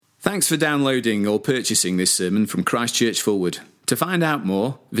Thanks for downloading or purchasing this sermon from Christ Church Fulwood. To find out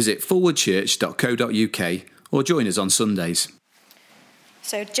more, visit fulwoodchurch.co.uk or join us on Sundays.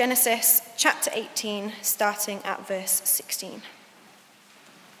 So Genesis chapter 18, starting at verse 16.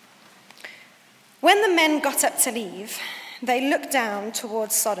 When the men got up to leave, they looked down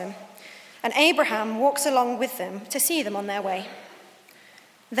towards Sodom, and Abraham walked along with them to see them on their way.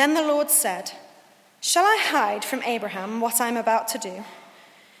 Then the Lord said, "Shall I hide from Abraham what I am about to do?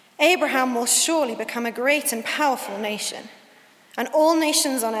 Abraham will surely become a great and powerful nation, and all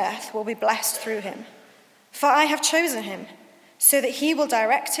nations on earth will be blessed through him. For I have chosen him, so that he will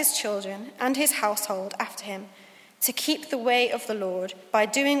direct his children and his household after him, to keep the way of the Lord by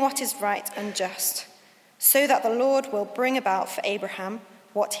doing what is right and just, so that the Lord will bring about for Abraham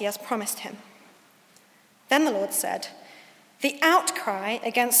what he has promised him." Then the Lord said, "The outcry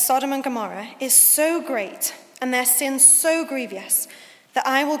against Sodom and Gomorrah is so great, and their sin so grievous, that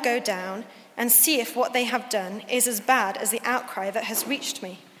I will go down and see if what they have done is as bad as the outcry that has reached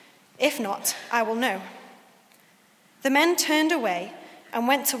me. If not, I will know." The men turned away and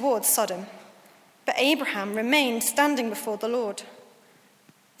went towards Sodom, but Abraham remained standing before the Lord.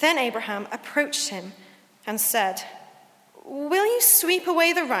 Then Abraham approached him and said, "Will you sweep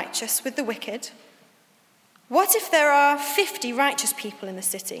away the righteous with the wicked? What if there are 50 righteous people in the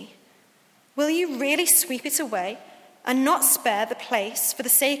city? Will you really sweep it away and not spare the place for the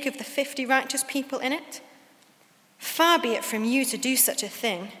sake of the 50 righteous people in it? Far be it from you to do such a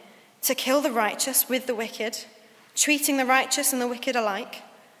thing, to kill the righteous with the wicked, treating the righteous and the wicked alike.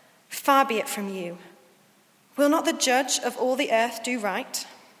 Far be it from you. Will not the judge of all the earth do right?"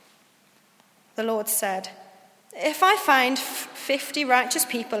 The Lord said, "If I find 50 righteous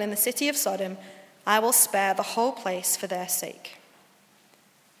people in the city of Sodom, I will spare the whole place for their sake."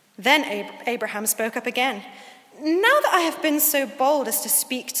 Then Abraham spoke up again. "Now that I have been so bold as to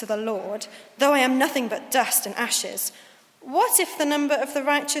speak to the Lord, though I am nothing but dust and ashes, what if the number of the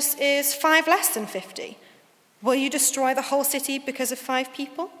righteous is 5 less than 50? Will you destroy the whole city because of 5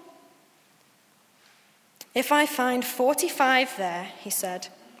 people? If I find 45 there," he said,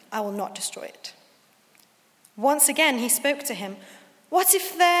 "I will not destroy it." Once again he spoke to him. What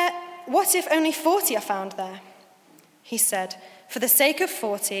if only 40 are found there?" He said, "For the sake of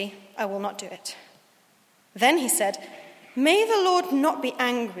 40, I will not do it." Then he said, "May the Lord not be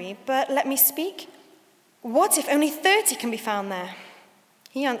angry, but let me speak. What if only 30 can be found there?"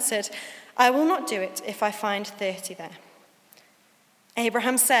 He answered, "I will not do it if I find 30 there."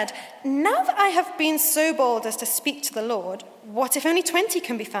 Abraham said, "Now that I have been so bold as to speak to the Lord, what if only 20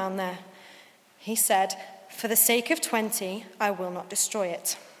 can be found there?" He said, "For the sake of 20, I will not destroy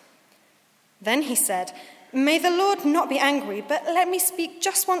it." Then he said, "May the Lord not be angry, but let me speak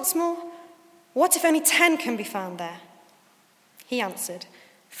just once more. What if only 10 can be found there?" He answered,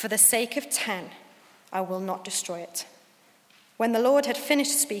 "For the sake of 10, I will not destroy it." When the Lord had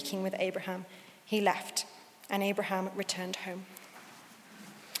finished speaking with Abraham, he left, and Abraham returned home.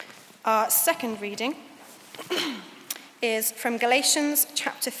 Our second reading is from Galatians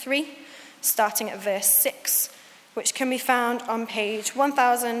chapter 3, starting at verse 6, which can be found on page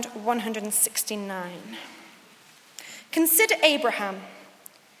 1169. Consider Abraham.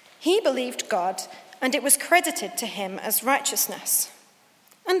 He believed God, and it was credited to him as righteousness.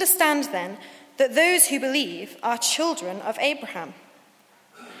 Understand then that those who believe are children of Abraham.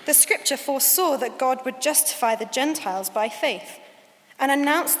 The scripture foresaw that God would justify the Gentiles by faith and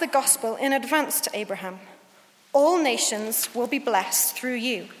announced the gospel in advance to Abraham. All nations will be blessed through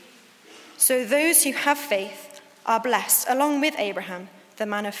you. So those who have faith are blessed along with Abraham, the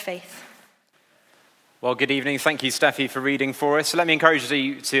man of faith. Well, good evening. Thank you, Steffi, for reading for us. So let me encourage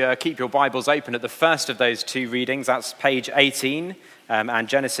you to keep your Bibles open at the first of those 2 readings. That's page 18 and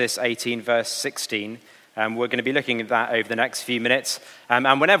Genesis 18, verse 16. We're going to be looking at that over the next few minutes.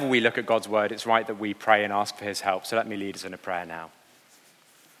 And whenever we look at God's word, it's right that we pray and ask for his help. So let me lead us in a prayer now.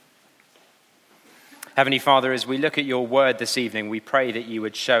 Heavenly Father, as we look at your word this evening, we pray that you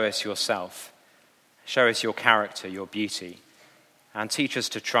would show us yourself, show us your character, your beauty, and teach us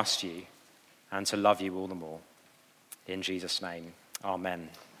to trust you and to love you all the more. In Jesus' name, amen.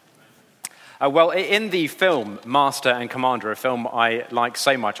 Well, in the film Master and Commander, a film I like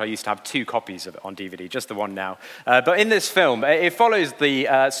so much, I used to have 2 copies of it on DVD, just the one now. But in this film, it follows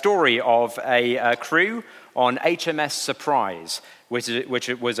the story of a crew on HMS Surprise, which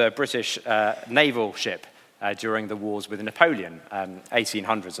was a British naval ship during the wars with Napoleon,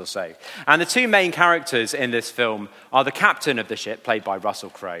 1800s or so. And the two main characters in this film are the captain of the ship, played by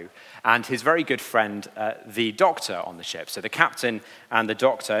Russell Crowe, and his very good friend, the doctor on the ship. So the captain and the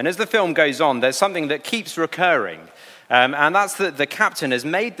doctor. And as the film goes on, there's something that keeps recurring, and that's that the captain has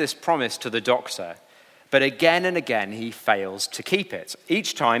made this promise to the doctor, but again and again he fails to keep it.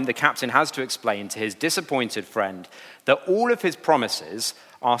 Each time the captain has to explain to his disappointed friend that all of his promises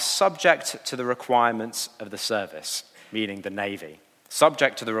are subject to the requirements of the service, meaning the Navy.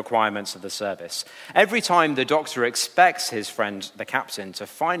 Subject to the requirements of the service. Every time the doctor expects his friend, the captain, to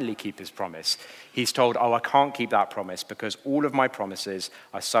finally keep his promise, he's told, I can't keep that promise because all of my promises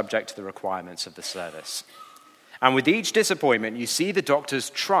are subject to the requirements of the service. And with each disappointment, you see the doctor's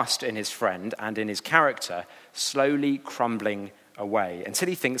trust in his friend and in his character slowly crumbling away until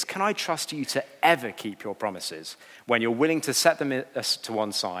he thinks, can I trust you to ever keep your promises when you're willing to set them to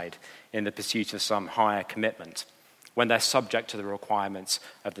one side in the pursuit of some higher commitment, when they're subject to the requirements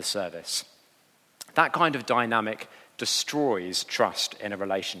of the service? That kind of dynamic destroys trust in a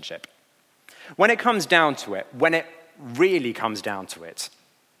relationship. When it comes down to it, when it really comes down to it,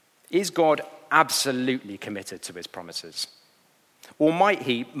 is God absolutely committed to his promises? Or might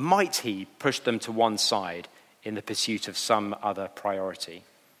he push them to one side in the pursuit of some other priority?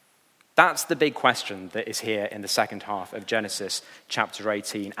 That's the big question that is here in the second half of Genesis chapter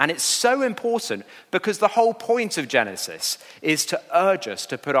 18. And it's so important because the whole point of Genesis is to urge us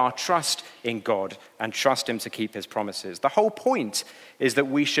to put our trust in God and trust him to keep his promises. The whole point is that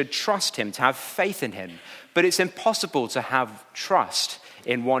we should trust him, to have faith in him. But it's impossible to have trust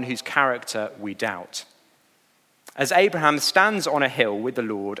in one whose character we doubt. As Abraham stands on a hill with the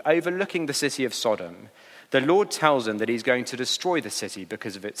Lord overlooking the city of Sodom, the Lord tells him that he's going to destroy the city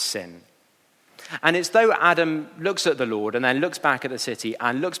because of its sin. And it's though Adam looks at the Lord and then looks back at the city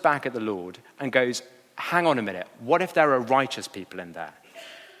and looks back at the Lord and goes, hang on a minute, what if there are righteous people in there?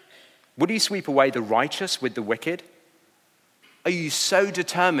 Would you sweep away the righteous with the wicked? Are you so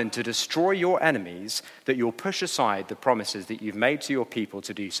determined to destroy your enemies that you'll push aside the promises that you've made to your people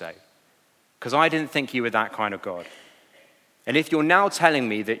to do so? Because I didn't think you were that kind of God. And if you're now telling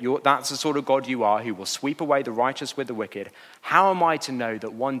me that that's the sort of God you are, who will sweep away the righteous with the wicked, how am I to know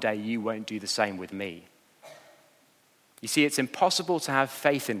that one day you won't do the same with me? You see, it's impossible to have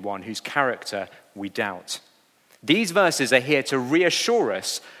faith in one whose character we doubt. These verses are here to reassure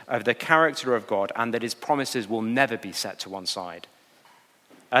us of the character of God and that his promises will never be set to one side.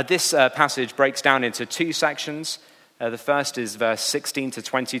 This passage breaks down into two sections. The first is verse 16 to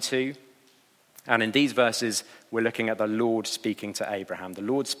 22. And in these verses, we're looking at the Lord speaking to Abraham. The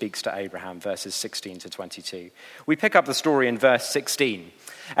Lord speaks to Abraham, verses 16 to 22. We pick up the story in verse 16.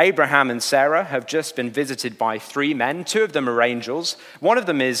 Abraham and Sarah have just been visited by three men. Two of them are angels. One of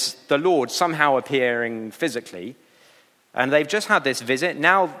them is the Lord somehow appearing physically. And they've just had this visit.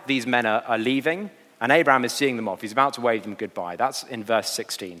 Now these men are leaving, and Abraham is seeing them off. He's about to wave them goodbye. That's in verse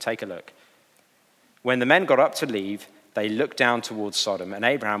 16. Take a look. When the men got up to leave, they looked down towards Sodom, and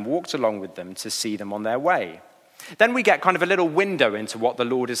Abraham walked along with them to see them on their way. Then we get kind of a little window into what the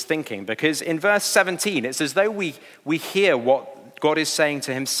Lord is thinking, because in verse 17, it's as though we hear what God is saying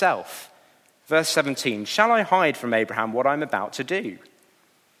to himself. Verse 17, shall I hide from Abraham what I'm about to do?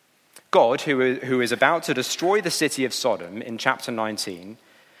 God, who is about to destroy the city of Sodom in chapter 19,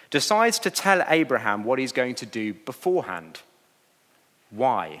 decides to tell Abraham what he's going to do beforehand.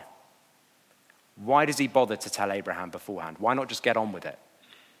 Why? Why does he bother to tell Abraham beforehand? Why not just get on with it?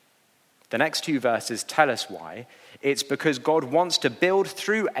 The next two verses tell us why. It's because God wants to build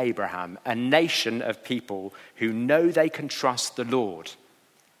through Abraham a nation of people who know they can trust the Lord.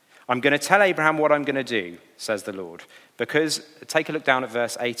 I'm going to tell Abraham what I'm going to do, says the Lord, because, take a look down at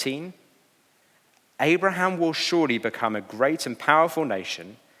verse 18. Abraham will surely become a great and powerful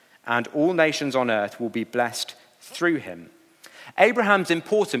nation, and all nations on earth will be blessed through him. Abraham's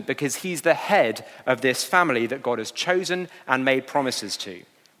important because he's the head of this family that God has chosen and made promises to.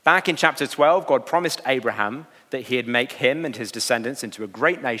 Back in chapter 12, God promised Abraham that he'd make him and his descendants into a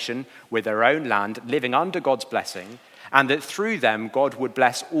great nation with their own land, living under God's blessing, and that through them God would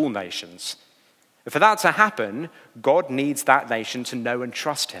bless all nations. For that to happen, God needs that nation to know and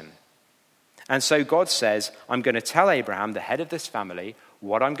trust him. And so God says, I'm going to tell Abraham, the head of this family,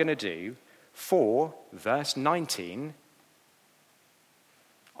 what I'm going to do for, verse 19,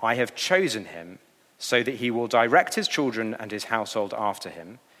 I have chosen him so that he will direct his children and his household after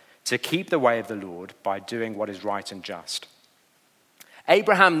him to keep the way of the Lord by doing what is right and just.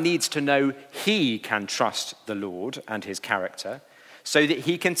 Abraham needs to know he can trust the Lord and his character so that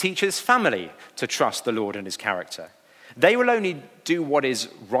he can teach his family to trust the Lord and his character. They will only do what is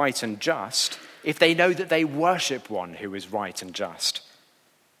right and just if they know that they worship one who is right and just.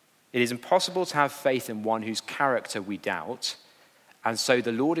 It is impossible to have faith in one whose character we doubt, and so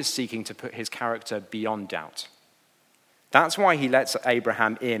the Lord is seeking to put his character beyond doubt. That's why he lets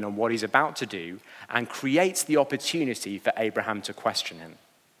Abraham in on what he's about to do and creates the opportunity for Abraham to question him.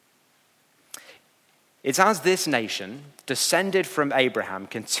 It's as this nation, descended from Abraham,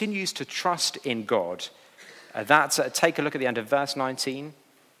 continues to trust in God, take a look at the end of verse 19,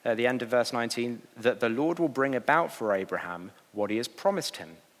 that the Lord will bring about for Abraham what he has promised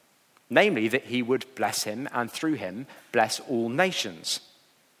him, namely that he would bless him and through him bless all nations.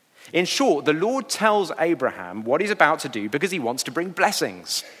 In short, the Lord tells Abraham what he's about to do because he wants to bring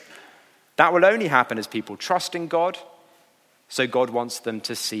blessings. That will only happen as people trust in God, so God wants them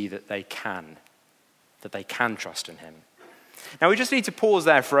to see that they can trust in him. Now, we just need to pause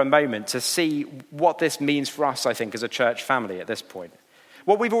there for a moment to see what this means for us, I think, as a church family at this point.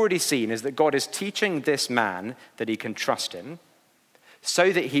 What we've already seen is that God is teaching this man that he can trust him,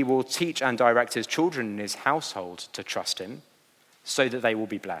 so that he will teach and direct his children in his household to trust him, so that they will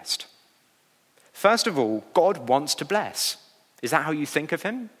be blessed. First of all, God wants to bless. Is that how you think of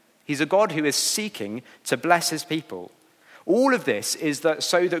him? He's a God who is seeking to bless his people. All of this is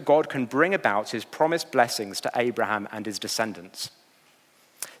so that God can bring about his promised blessings to Abraham and his descendants.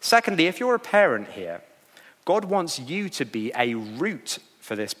 Secondly, if you're a parent here, God wants you to be a root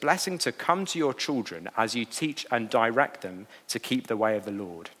for this blessing to come to your children as you teach and direct them to keep the way of the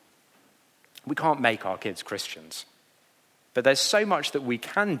Lord. We can't make our kids Christians, but there's so much that we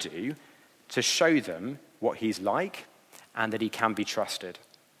can do to show them what he's like and that he can be trusted.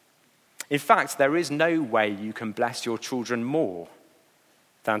 In fact, there is no way you can bless your children more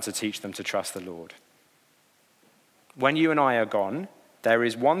than to teach them to trust the Lord. When you and I are gone, there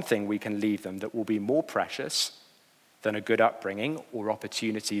is one thing we can leave them that will be more precious than a good upbringing or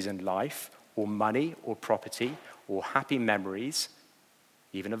opportunities in life or money or property or happy memories,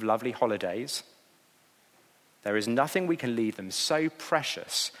 even of lovely holidays. There is nothing we can leave them so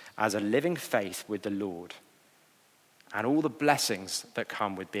precious as a living faith with the Lord and all the blessings that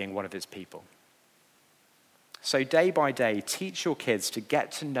come with being one of his people. So day by day, teach your kids to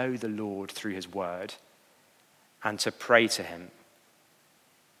get to know the Lord through his word and to pray to him.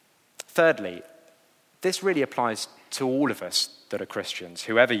 Thirdly, this really applies to all of us that are Christians,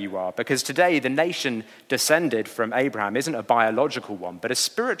 whoever you are, because today the nation descended from Abraham isn't a biological one, but a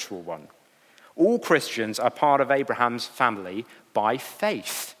spiritual one. All Christians are part of Abraham's family by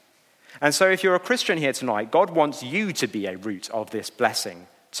faith. And so if you're a Christian here tonight, God wants you to be a root of this blessing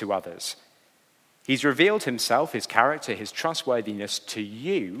to others. He's revealed himself, his character, his trustworthiness to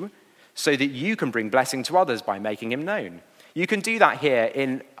you so that you can bring blessing to others by making him known. You can do that here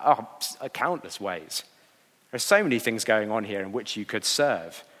in countless ways. There's so many things going on here in which you could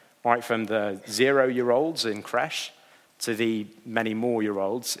serve, right from the 0-year-olds in creche to the many more year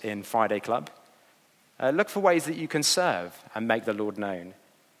olds in Friday Club. Look for ways that you can serve and make the Lord known.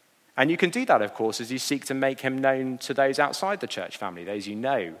 And you can do that, of course, as you seek to make him known to those outside the church family, those you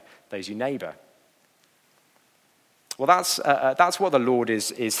know, those you neighbour. Well, that's what the Lord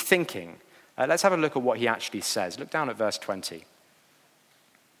is thinking. Let's have a look at what he actually says. Look down at verse 20.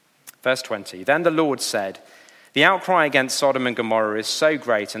 Verse 20, then the Lord said, the outcry against Sodom and Gomorrah is so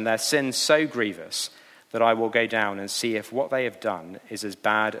great and their sin so grievous that I will go down and see if what they have done is as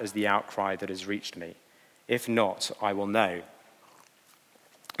bad as the outcry that has reached me. If not, I will know.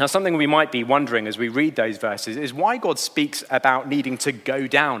 Now, something we might be wondering as we read those verses is why God speaks about needing to go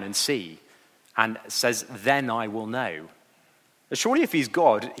down and see and says, then I will know. Surely if he's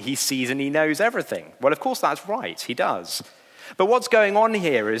God, he sees and he knows everything. Well, of course, that's right. He does. But what's going on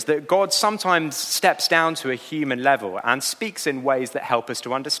here is that God sometimes steps down to a human level and speaks in ways that help us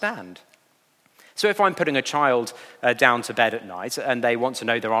to understand. So if I'm putting a child down to bed at night and they want to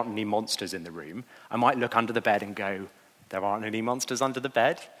know there aren't any monsters in the room, I might look under the bed and go, there aren't any monsters under the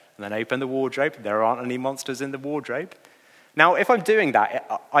bed. And then open the wardrobe, there aren't any monsters in the wardrobe. Now, if I'm doing that,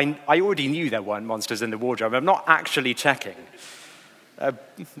 I already knew there weren't monsters in the wardrobe. I'm not actually checking.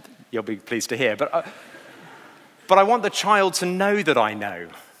 You'll be pleased to hear. But I want the child to know that I know.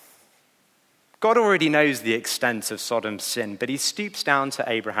 God already knows the extent of Sodom's sin, but he stoops down to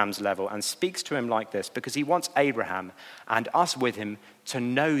Abraham's level and speaks to him like this because he wants Abraham and us with him to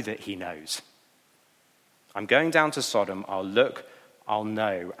know that he knows. I'm going down to Sodom, I'll look, I'll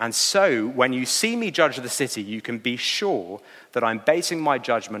know. And so, when you see me judge the city, you can be sure that I'm basing my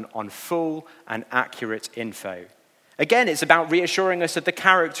judgment on full and accurate info. Again, it's about reassuring us of the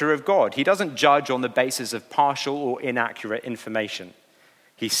character of God. He doesn't judge on the basis of partial or inaccurate information.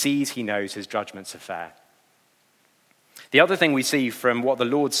 He sees, he knows, his judgments are fair. The other thing we see from what the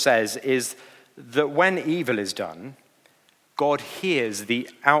Lord says is that when evil is done, God hears the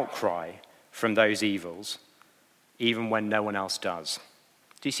outcry from those evils, even when no one else does.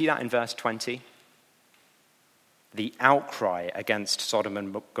 Do you see that in verse 20? The outcry against Sodom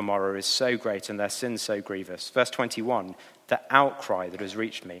and Gomorrah is so great and their sin so grievous. Verse 21, the outcry that has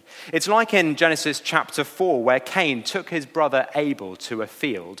reached me. It's like in Genesis chapter 4, where Cain took his brother Abel to a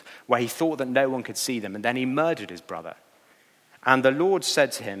field where he thought that no one could see them, and then he murdered his brother. And the Lord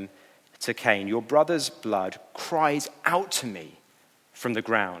said to Cain, your brother's blood cries out to me from the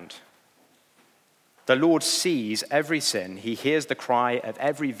ground. The Lord sees every sin, he hears the cry of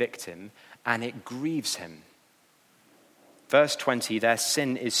every victim, and it grieves him. Verse 20, their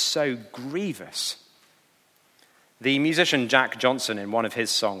sin is so grievous. The musician Jack Johnson, in one of his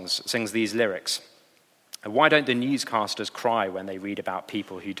songs, sings these lyrics. Why don't the newscasters cry when they read about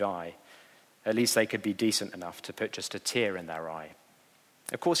people who die? At least they could be decent enough to put just a tear in their eye.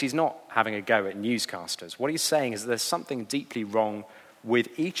 Of course, he's not having a go at newscasters. What he's saying is that there's something deeply wrong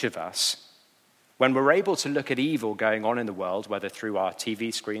with each of us when we're able to look at evil going on in the world, whether through our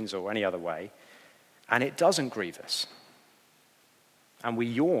TV screens or any other way, and it doesn't grieve us. And we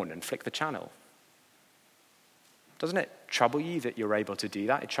yawn and flick the channel. Doesn't it trouble you that you're able to do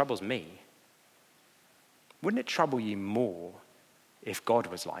that? It troubles me. Wouldn't it trouble you more if God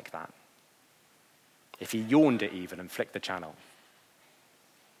was like that? If he yawned at evil and flicked the channel?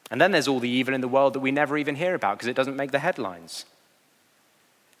 And then there's all the evil in the world that we never even hear about because it doesn't make the headlines.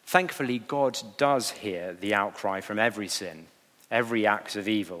 Thankfully, God does hear the outcry from every sin, every act of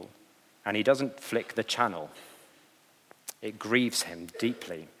evil, and he doesn't flick the channel. It grieves him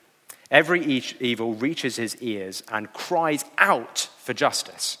deeply. Every evil reaches his ears and cries out for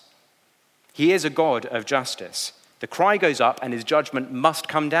justice. He is a God of justice. The cry goes up and his judgment must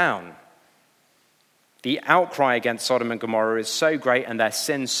come down. The outcry against Sodom and Gomorrah is so great and their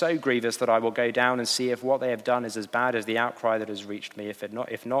sin so grievous that I will go down and see if what they have done is as bad as the outcry that has reached me.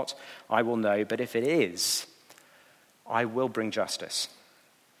 If not, I will know. But if it is, I will bring justice.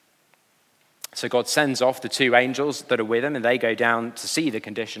 So God sends off the two angels that are with him, and they go down to see the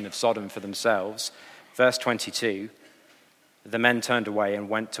condition of Sodom for themselves. Verse 22, the men turned away and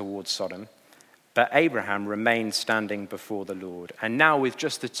went towards Sodom, but Abraham remained standing before the Lord. And now with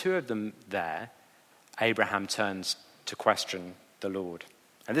just the two of them there, Abraham turns to question the Lord.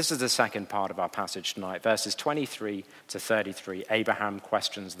 And this is the second part of our passage tonight, verses 23 to 33. Abraham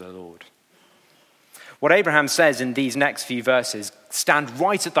questions the Lord. What Abraham says in these next few verses stand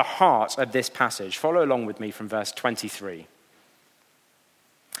right at the heart of this passage. Follow along with me from verse 23.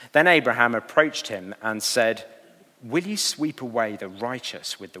 Then Abraham approached him and said, will you sweep away the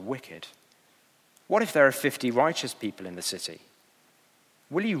righteous with the wicked? What if there are 50 righteous people in the city?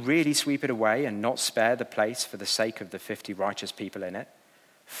 Will you really sweep it away and not spare the place for the sake of the 50 righteous people in it?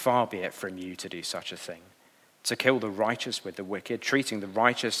 Far be it from you to do such a thing. To kill the righteous with the wicked, treating the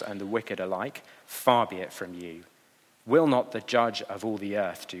righteous and the wicked alike, far be it from you. Will not the judge of all the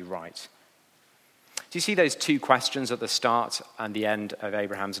earth do right? Do you see those two questions at the start and the end of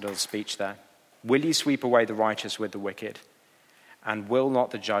Abraham's little speech there? Will you sweep away the righteous with the wicked? And will not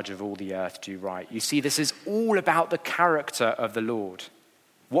the judge of all the earth do right? You see, this is all about the character of the Lord.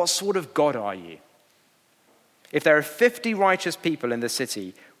 What sort of God are you? If there are 50 righteous people in the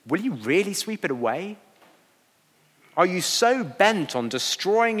city, will you really sweep it away? Are you so bent on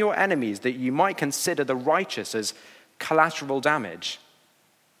destroying your enemies that you might consider the righteous as collateral damage?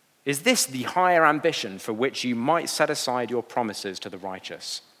 Is this the higher ambition for which you might set aside your promises to the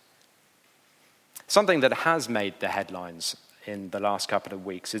righteous? Something that has made the headlines in the last couple of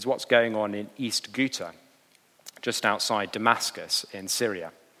weeks is what's going on in East Ghouta, just outside Damascus in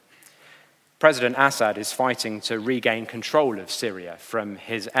Syria. President Assad is fighting to regain control of Syria from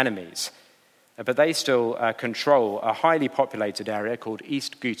his enemies. But they still control a highly populated area called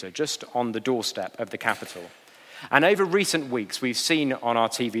East Ghouta, just on the doorstep of the capital. And over recent weeks, we've seen on our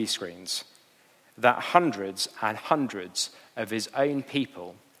TV screens that hundreds and hundreds of his own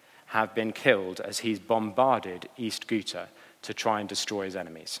people have been killed as he's bombarded East Ghouta to try and destroy his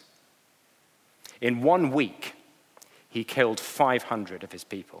enemies. In 1 week, he killed 500 of his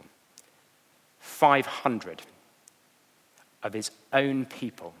people. 500 of his own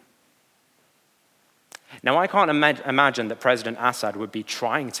people. Now, I can't imagine that President Assad would be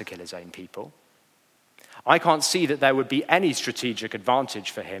trying to kill his own people. I can't see that there would be any strategic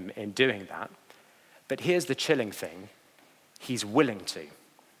advantage for him in doing that. But here's the chilling thing. He's willing to.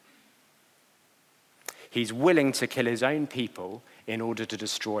 He's willing to kill his own people in order to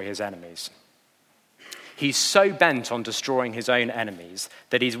destroy his enemies. He's so bent on destroying his own enemies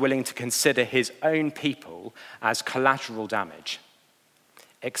that he's willing to consider his own people as collateral damage,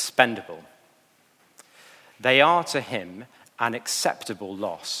 expendable. They are to him an acceptable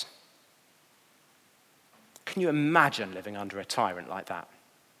loss. Can you imagine living under a tyrant like that?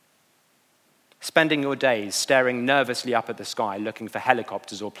 Spending your days staring nervously up at the sky looking for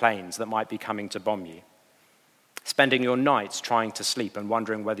helicopters or planes that might be coming to bomb you. Spending your nights trying to sleep and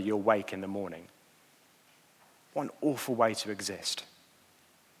wondering whether you'll wake in the morning. What an awful way to exist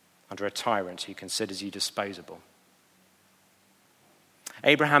under a tyrant who considers you disposable.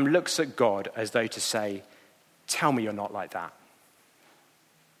 Abraham looks at God as though to say, tell me you're not like that.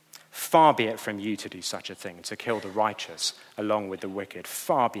 Far be it from you to do such a thing, to kill the righteous along with the wicked.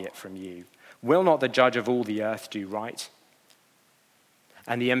 Far be it from you. Will not the judge of all the earth do right?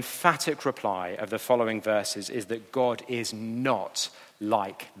 And the emphatic reply of the following verses is that God is not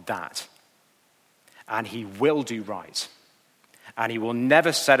like that. And he will do right. And he will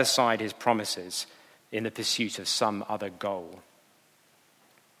never set aside his promises in the pursuit of some other goal.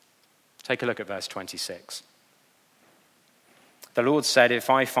 Take a look at verse 26. The Lord said, if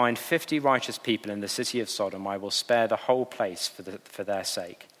I find 50 righteous people in the city of Sodom, I will spare the whole place for their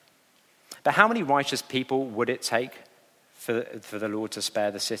sake. But how many righteous people would it take for the Lord to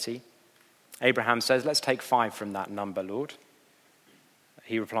spare the city? Abraham says, let's take 5 from that number, Lord.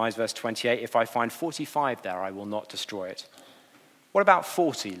 He replies, verse 28, if I find 45 there, I will not destroy it. What about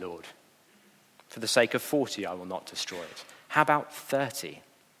 40, Lord? For the sake of 40, I will not destroy it. How about 30?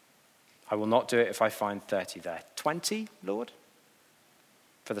 I will not do it if I find 30 there. 20, Lord?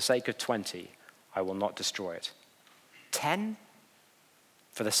 For the sake of 20, I will not destroy it. 10?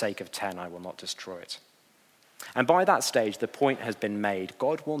 For the sake of 10, I will not destroy it. And by that stage, the point has been made.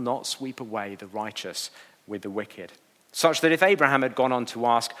 God will not sweep away the righteous with the wicked. Such that if Abraham had gone on to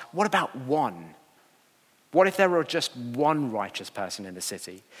ask, what about one? What if there were just one righteous person in the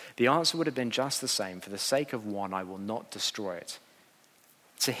city? The answer would have been just the same. For the sake of one, I will not destroy it.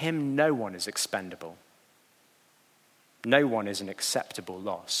 To him, no one is expendable. No one is an acceptable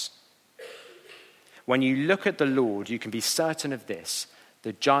loss. When you look at the Lord, you can be certain of this: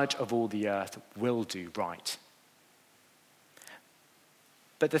 the judge of all the earth will do right.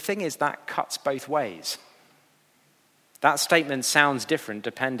 But the thing is, that cuts both ways. That statement sounds different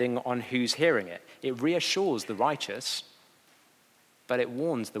depending on who's hearing it. It reassures the righteous, but it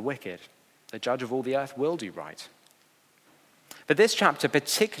warns the wicked. The judge of all the earth will do right. But this chapter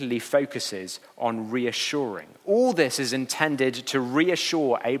particularly focuses on reassuring. All this is intended to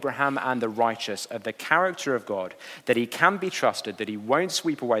reassure Abraham and the righteous of the character of God, that he can be trusted, that he won't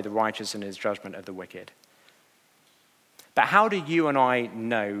sweep away the righteous in his judgment of the wicked. But how do you and I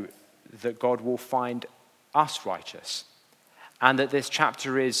know that God will find us righteous, and that this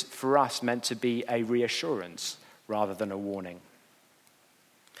chapter is, for us, meant to be a reassurance rather than a warning?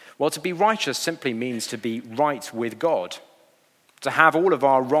 Well, to be righteous simply means to be right with God, to have all of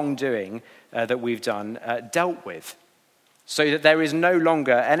our wrongdoing that we've done dealt with, so that there is no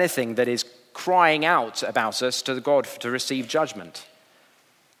longer anything that is crying out about us to God to receive judgment.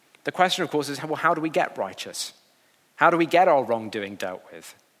 The question, of course, is, well, how do we get righteous? How do we get our wrongdoing dealt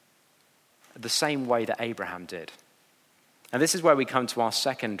with? The same way that Abraham did. And this is where we come to our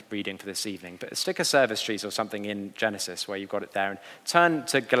second reading for this evening. But stick a service trees or something in Genesis where you've got it there, and turn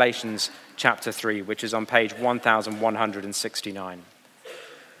to Galatians chapter 3, which is on page 1169.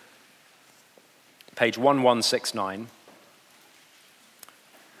 Page 1169.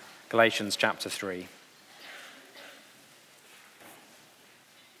 Galatians chapter 3.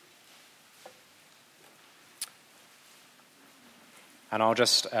 And I'll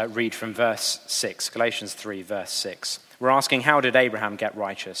just read from verse 6, Galatians 3, verse 6. We're asking, how did Abraham get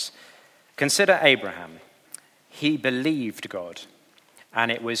righteous? Consider Abraham. He believed God,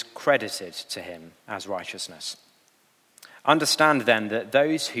 and it was credited to him as righteousness. Understand then that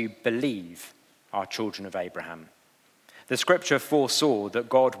those who believe are children of Abraham. The scripture foresaw that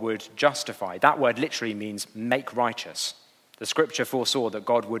God would justify. That word literally means make righteous. The scripture foresaw that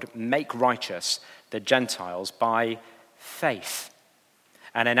God would make righteous the Gentiles by faith,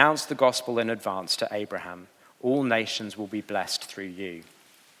 and announced the gospel in advance to Abraham. All nations will be blessed through you.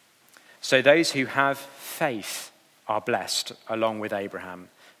 So those who have faith are blessed along with Abraham,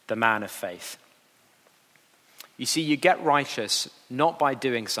 the man of faith. You see, you get righteous not by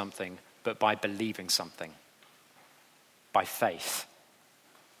doing something, but by believing something. By faith.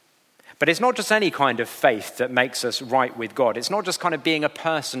 But it's not just any kind of faith that makes us right with God. It's not just kind of being a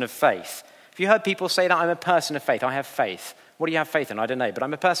person of faith. Have you heard people say that? I'm a person of faith. I have faith. What do you have faith in? I don't know, but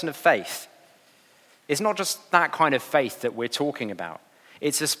I'm a person of faith. It's not just that kind of faith that we're talking about.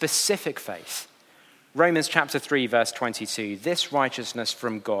 It's a specific faith. Romans chapter 3, verse 22, this righteousness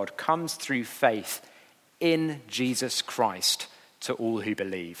from God comes through faith in Jesus Christ to all who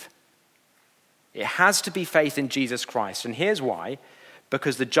believe. It has to be faith in Jesus Christ. And here's why.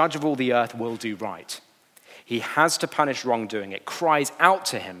 Because the judge of all the earth will do right. He has to punish wrongdoing. It cries out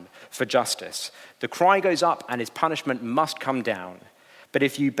to him for justice. The cry goes up and his punishment must come down. But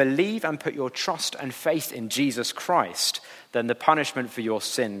if you believe and put your trust and faith in Jesus Christ, then the punishment for your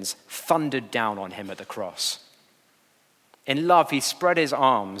sins thundered down on him at the cross. In love, he spread his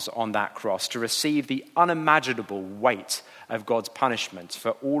arms on that cross to receive the unimaginable weight of God's punishment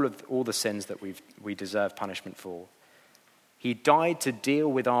for all the sins that we deserve punishment for. He died to deal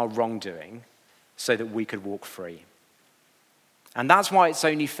with our wrongdoing so that we could walk free. And that's why it's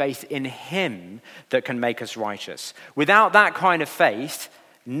only faith in him that can make us righteous. Without that kind of faith,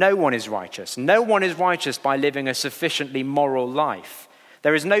 no one is righteous. No one is righteous by living a sufficiently moral life.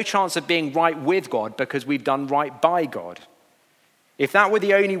 There is no chance of being right with God because we've done right by God. If that were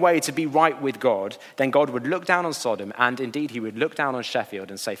the only way to be right with God, then God would look down on Sodom, and indeed he would look down on Sheffield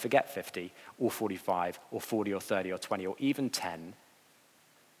and say, forget 50 or 45 or 40 or 30 or 20 or even 10.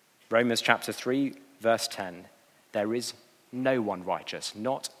 Romans chapter 3, verse 10, there is no one righteous,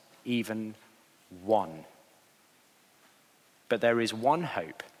 not even one. But there is one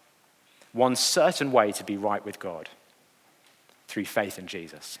hope, one certain way to be right with God, through faith in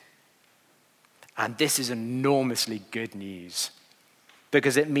Jesus. And this is enormously good news,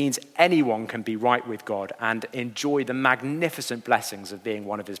 because it means anyone can be right with God and enjoy the magnificent blessings of being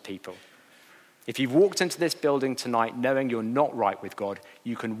one of his people. If you've walked into this building tonight knowing you're not right with God,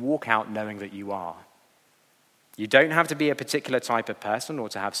 you can walk out knowing that you are. You don't have to be a particular type of person or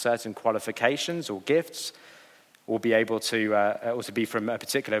to have certain qualifications or gifts or be able to or to be from a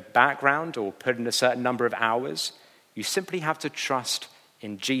particular background or put in a certain number of hours. You simply have to trust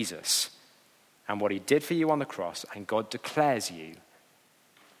in Jesus and what he did for you on the cross, and God declares you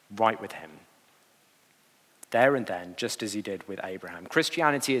right with him. There and then, just as he did with Abraham.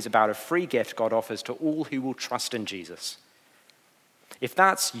 Christianity is about a free gift God offers to all who will trust in Jesus. If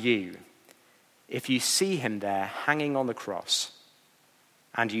that's you, if you see him there hanging on the cross,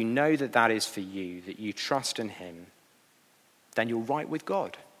 and you know that that is for you, that you trust in him, then you're right with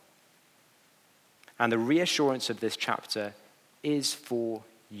God. And the reassurance of this chapter is for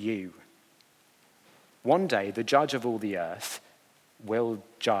you. One day, the judge of all the earth will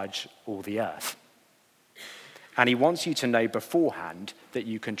judge all the earth. And he wants you to know beforehand that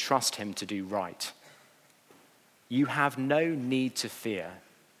you can trust him to do right. You have no need to fear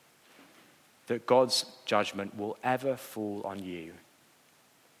that God's judgment will ever fall on you,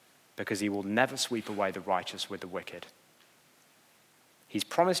 because he will never sweep away the righteous with the wicked. He's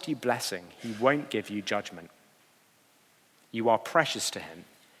promised you blessing. He won't give you judgment. You are precious to him.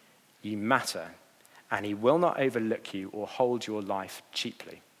 You matter. And he will not overlook you or hold your life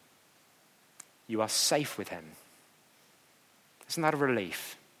cheaply. You are safe with him. Isn't that a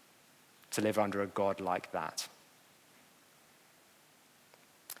relief to live under a God like that?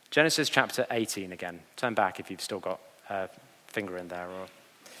 Genesis chapter 18 again. Turn back if you've still got a finger in there. Or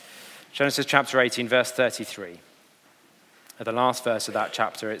Genesis chapter 18, verse 33. At the last verse of that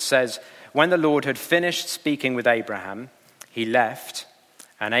chapter, it says, when the Lord had finished speaking with Abraham, he left,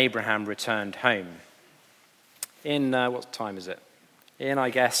 and Abraham returned home. In, what time is it? In, I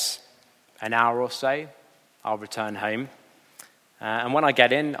guess, an hour or so, I'll return home. And when I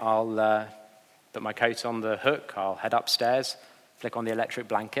get in, I'll put my coat on the hook, I'll head upstairs, flick on the electric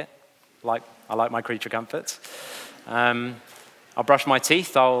blanket. I like my creature comforts. I'll brush my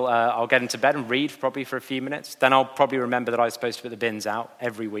teeth, I'll get into bed and read probably for a few minutes. Then I'll probably remember that I was supposed to put the bins out.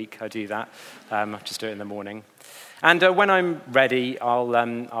 Every week I do that. I just do it in the morning. And when I'm ready,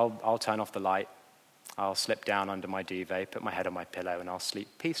 I'll turn off the light. I'll slip down under my duvet, put my head on my pillow, and I'll sleep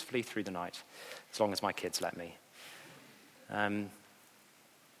peacefully through the night, as long as my kids let me.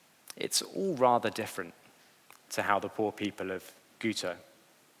 It's all rather different to how the poor people of Ghouta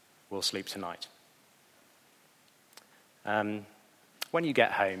will sleep tonight. When you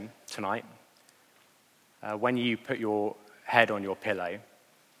get home tonight, when you put your head on your pillow,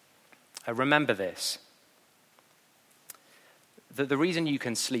 remember this, that the reason you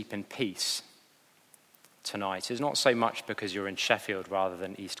can sleep in peace tonight is not so much because you're in Sheffield rather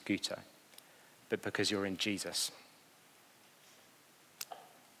than East Ghouta, but because you're in Jesus.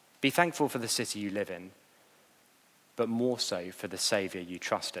 Be thankful for the city you live in, but more so for the Saviour you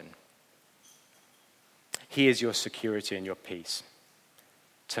trust in. He is your security and your peace,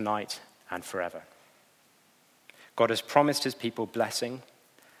 tonight and forever. God has promised his people blessing,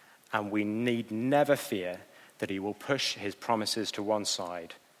 and we need never fear that he will push his promises to one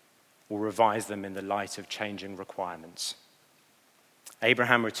side or revise them in the light of changing requirements.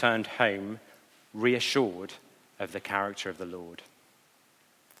 Abraham returned home reassured of the character of the Lord.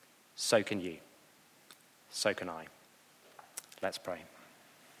 So can you. so can I. Let's pray.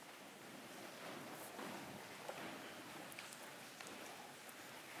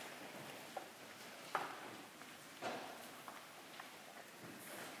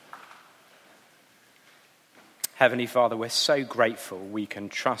 Heavenly Father, we're so grateful we can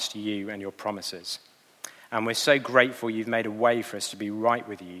trust you and your promises. And we're so grateful you've made a way for us to be right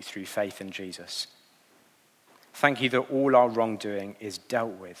with you through faith in Jesus. Thank you that all our wrongdoing is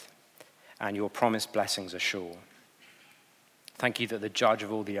dealt with and your promised blessings are sure. Thank you that the judge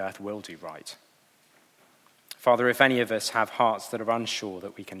of all the earth will do right. Father, if any of us have hearts that are unsure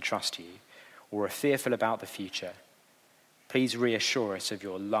that we can trust you or are fearful about the future, please reassure us of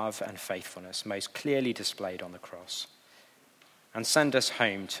your love and faithfulness most clearly displayed on the cross. And send us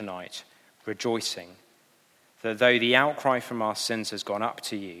home tonight rejoicing that though the outcry from our sins has gone up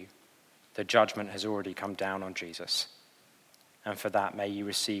to you, the judgment has already come down on Jesus. And for that, may you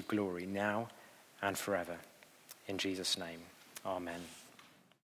receive glory now and forever. In Jesus' name, amen.